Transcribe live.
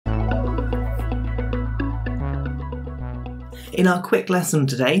In our quick lesson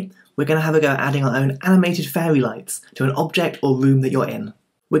today, we're going to have a go at adding our own animated fairy lights to an object or room that you're in.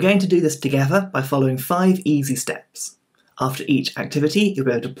 We're going to do this together by following 5 easy steps. After each activity, you'll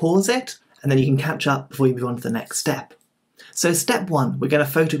be able to pause it, and then you can catch up before you move on to the next step. So step 1, we're going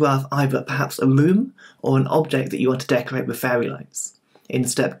to photograph either perhaps a room or an object that you want to decorate with fairy lights. In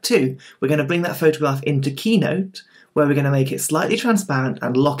step 2, we're going to bring that photograph into Keynote, where we're going to make it slightly transparent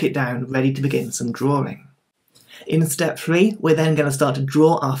and lock it down, ready to begin some drawing. In step 3, we're then going to start to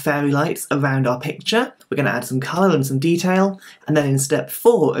draw our fairy lights around our picture. We're going to add some colour and some detail, and then in step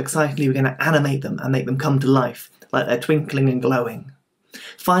 4, excitedly, we're going to animate them and make them come to life, like they're twinkling and glowing.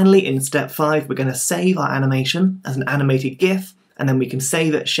 Finally, in step 5, we're going to save our animation as an animated GIF, and then we can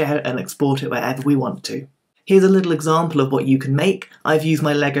save it, share it, and export it wherever we want to. Here's a little example of what you can make. I've used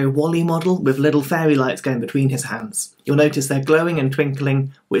my Lego WALL-E model with little fairy lights going between his hands. You'll notice they're glowing and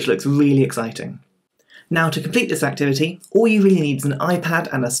twinkling, which looks really exciting. Now, to complete this activity, all you really need is an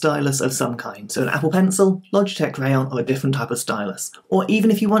iPad and a stylus of some kind, so an Apple Pencil, Logitech Crayon, or a different type of stylus. Or even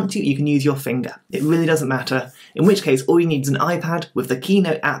if you want to, you can use your finger. It really doesn't matter, in which case all you need is an iPad with the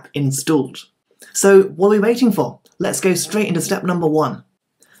Keynote app installed. So what are we waiting for? Let's go straight into step number 1.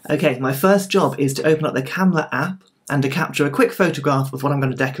 Okay, my first job is to open up the camera app and to capture a quick photograph of what I'm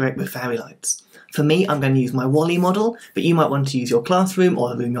going to decorate with fairy lights. For me, I'm going to use my WALL-E model, but you might want to use your classroom or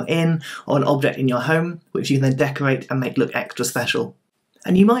the room you're in, or an object in your home, which you can then decorate and make look extra special.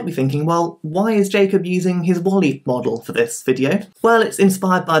 And you might be thinking, well, why is Jacob using his WALL-E model for this video? Well, it's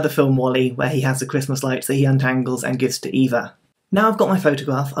inspired by the film WALL-E, where he has the Christmas lights that he untangles and gives to Eva. Now I've got my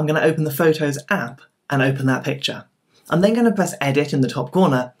photograph, I'm going to open the Photos app and open that picture. I'm then going to press Edit in the top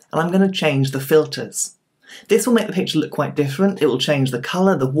corner, and I'm going to change the filters. This will make the picture look quite different. It will change the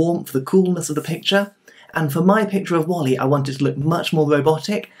colour, the warmth, the coolness of the picture. And for my picture of WALL-E, I want it to look much more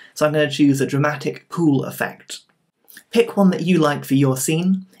robotic, so I'm going to choose a dramatic cool effect. Pick one that you like for your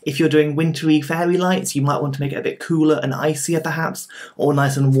scene. If you're doing wintry fairy lights, you might want to make it a bit cooler and icier perhaps, or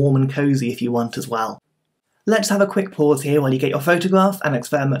nice and warm and cosy if you want as well. Let's have a quick pause here while you get your photograph and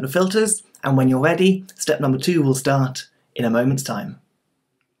experiment with filters, and when you're ready, step number 2 will start in a moment's time.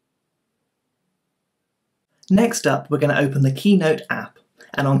 Next up, we're going to open the Keynote app,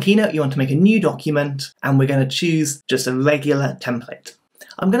 and on Keynote you want to make a new document, and we're going to choose just a regular template.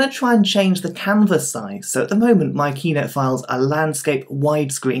 I'm going to try and change the canvas size, so at the moment my Keynote files are landscape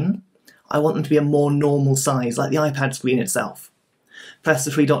widescreen. I want them to be a more normal size, like the iPad screen itself. Press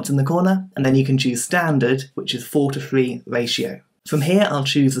the 3 dots in the corner, and then you can choose standard, which is 4:3 ratio. From here I'll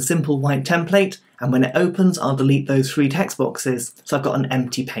choose the simple white template, and when it opens I'll delete those 3 text boxes, so I've got an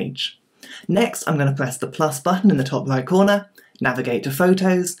empty page. Next I'm going to press the plus button in the top right corner, navigate to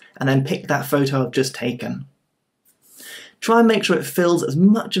Photos, and then pick that photo I've just taken. Try and make sure it fills as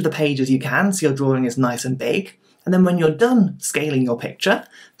much of the page as you can so your drawing is nice and big, and then when you're done scaling your picture,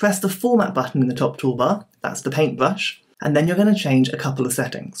 press the Format button in the top toolbar, that's the paintbrush, and then you're going to change a couple of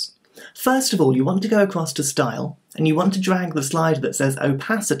settings. First of all, you want to go across to Style, and you want to drag the slider that says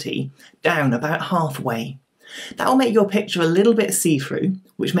Opacity down about halfway. That will make your picture a little bit see-through,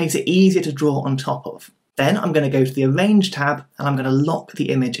 which makes it easier to draw on top of. Then I'm going to go to the Arrange tab, and I'm going to lock the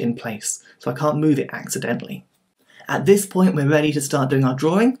image in place, so I can't move it accidentally. At this point we're ready to start doing our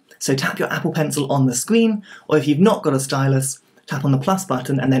drawing, so tap your Apple Pencil on the screen, or if you've not got a stylus, tap on the plus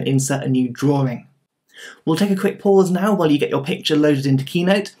button and then insert a new drawing. We'll take a quick pause now while you get your picture loaded into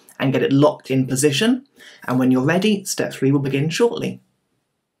Keynote and get it locked in position, and when you're ready, step 3 will begin shortly.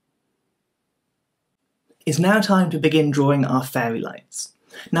 It's now time to begin drawing our fairy lights.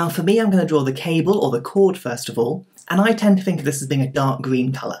 Now for me I'm going to draw the cable or the cord first of all, and I tend to think of this as being a dark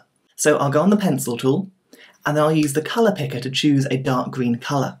green colour. So I'll go on the pencil tool, and then I'll use the colour picker to choose a dark green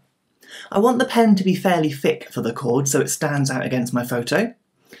colour. I want the pen to be fairly thick for the cord so it stands out against my photo.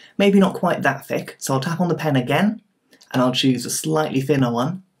 Maybe not quite that thick, so I'll tap on the pen again, and I'll choose a slightly thinner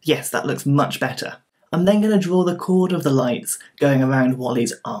one. Yes, that looks much better. I'm then going to draw the cord of the lights going around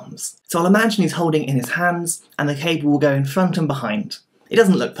WALL-E's arms. So I'll imagine he's holding it in his hands, and the cable will go in front and behind. It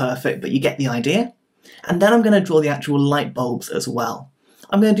doesn't look perfect, but you get the idea. And then I'm going to draw the actual light bulbs as well.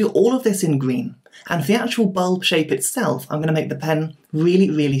 I'm going to do all of this in green, and for the actual bulb shape itself, I'm going to make the pen really,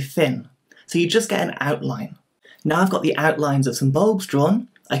 really thin. So you just get an outline. Now I've got the outlines of some bulbs drawn,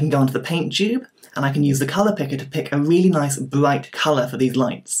 I can go onto the paint tube, and I can use the colour picker to pick a really nice bright colour for these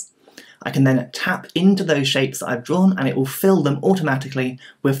lights. I can then tap into those shapes that I've drawn and it will fill them automatically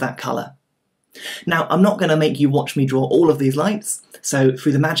with that colour. Now I'm not going to make you watch me draw all of these lights, so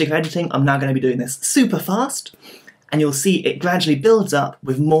through the magic of editing I'm now going to be doing this super fast, and you'll see it gradually builds up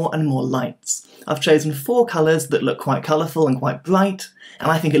with more and more lights. I've chosen 4 colours that look quite colourful and quite bright,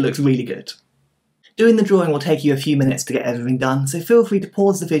 and I think it looks really good. Doing the drawing will take you a few minutes to get everything done, so feel free to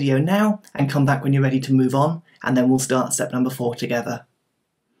pause the video now and come back when you're ready to move on, and then we'll start step number 4 together.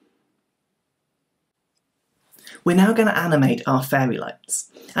 We're now going to animate our fairy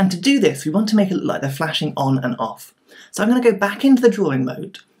lights, and to do this we want to make it look like they're flashing on and off. So I'm going to go back into the drawing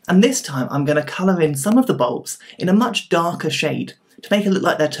mode, and this time I'm going to colour in some of the bulbs in a much darker shade to make it look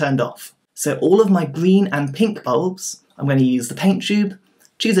like they're turned off. So all of my green and pink bulbs, I'm going to use the paint tube,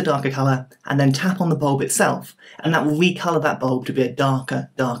 choose a darker colour, and then tap on the bulb itself, and that will recolour that bulb to be a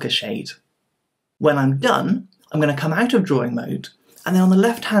darker shade. When I'm done, I'm going to come out of drawing mode, and then on the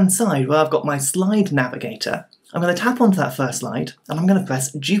left-hand side where I've got my slide navigator, I'm going to tap onto that first slide, and I'm going to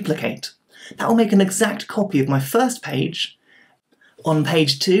press duplicate. That will make an exact copy of my first page. On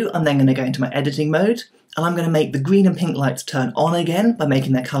page 2, I'm then going to go into my editing mode, and I'm going to make the green and pink lights turn on again by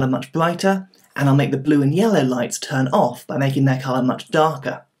making their colour much brighter, and I'll make the blue and yellow lights turn off by making their colour much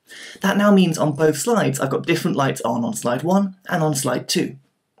darker. That now means on both slides I've got different lights on slide 1 and on slide 2.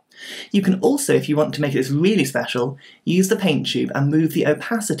 You can also, if you want to make this really special, use the paint tube and move the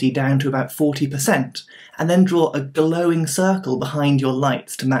opacity down to about 40%, and then draw a glowing circle behind your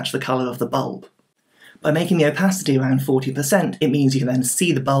lights to match the colour of the bulb. By making the opacity around 40%, it means you can then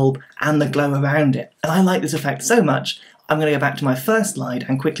see the bulb and the glow around it. And I like this effect so much, I'm going to go back to my first slide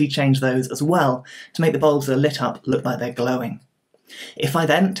and quickly change those as well to make the bulbs that are lit up look like they're glowing. If I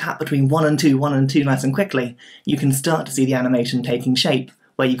then tap between 1 and 2 nice and quickly, you can start to see the animation taking shape,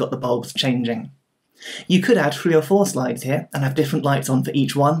 where you've got the bulbs changing. You could add 3 or 4 slides here and have different lights on for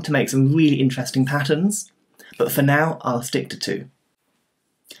each one to make some really interesting patterns, but for now I'll stick to 2.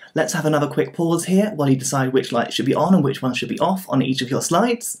 Let's have another quick pause here while you decide which lights should be on and which ones should be off on each of your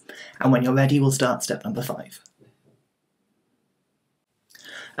slides, and when you're ready we'll start step number 5.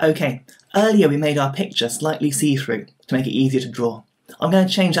 Okay, earlier we made our picture slightly see-through to make it easier to draw. I'm going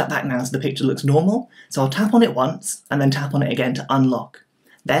to change that back now so the picture looks normal, so I'll tap on it once and then tap on it again to unlock.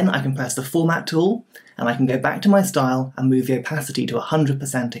 Then I can press the Format tool and I can go back to my style and move the opacity to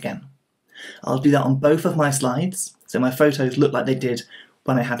 100% again. I'll do that on both of my slides, so my photos look like they did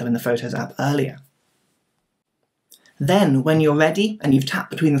when I had them in the Photos app earlier. Then, when you're ready and you've tapped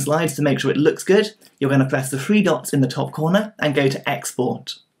between the slides to make sure it looks good, you're going to press the 3 dots in the top corner and go to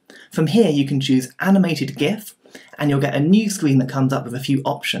Export. From here you can choose Animated GIF, and you'll get a new screen that comes up with a few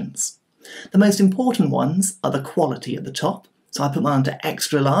options. The most important ones are the quality at the top, so I put mine to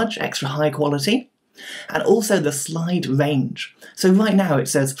extra large, extra high quality, and also the slide range. So right now it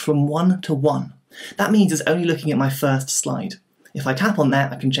says from 1 to 1. That means it's only looking at my first slide. If I tap on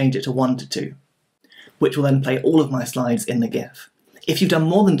that, I can change it to 1 to 2. Which will then play all of my slides in the GIF. If you've done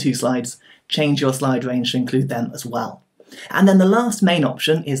more than 2 slides, change your slide range to include them as well. And then the last main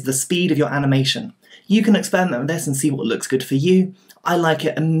option is the speed of your animation. You can experiment with this and see what looks good for you. I like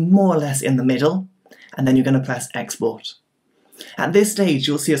it more or less in the middle, and then you're going to press Export. At this stage,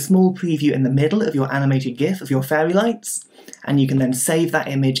 you'll see a small preview in the middle of your animated GIF of your fairy lights, and you can then save that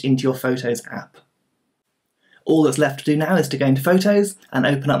image into your Photos app. All that's left to do now is to go into Photos and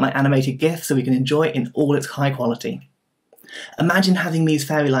open up my animated GIF so we can enjoy it in all its high quality. Imagine having these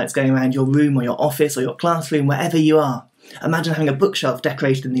fairy lights going around your room or your office or your classroom, wherever you are. Imagine having a bookshelf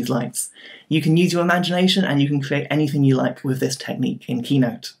decorated in these lights. You can use your imagination and you can create anything you like with this technique in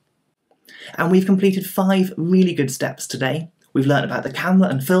Keynote. And we've completed 5 really good steps today. We've learned about the camera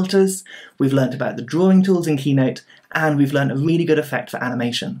and filters, we've learned about the drawing tools in Keynote, and we've learned a really good effect for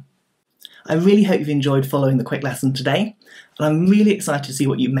animation. I really hope you've enjoyed following the quick lesson today, and I'm really excited to see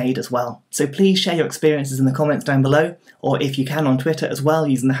what you've made as well. So please share your experiences in the comments down below, or if you can on Twitter as well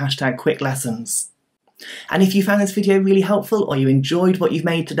using the hashtag #QuickLessons. And if you found this video really helpful or you enjoyed what you've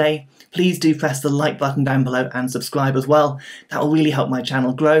made today, please do press the like button down below and subscribe as well. That will really help my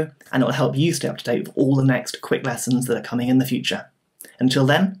channel grow, and it will help you stay up to date with all the next quick lessons that are coming in the future. Until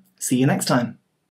then, see you next time.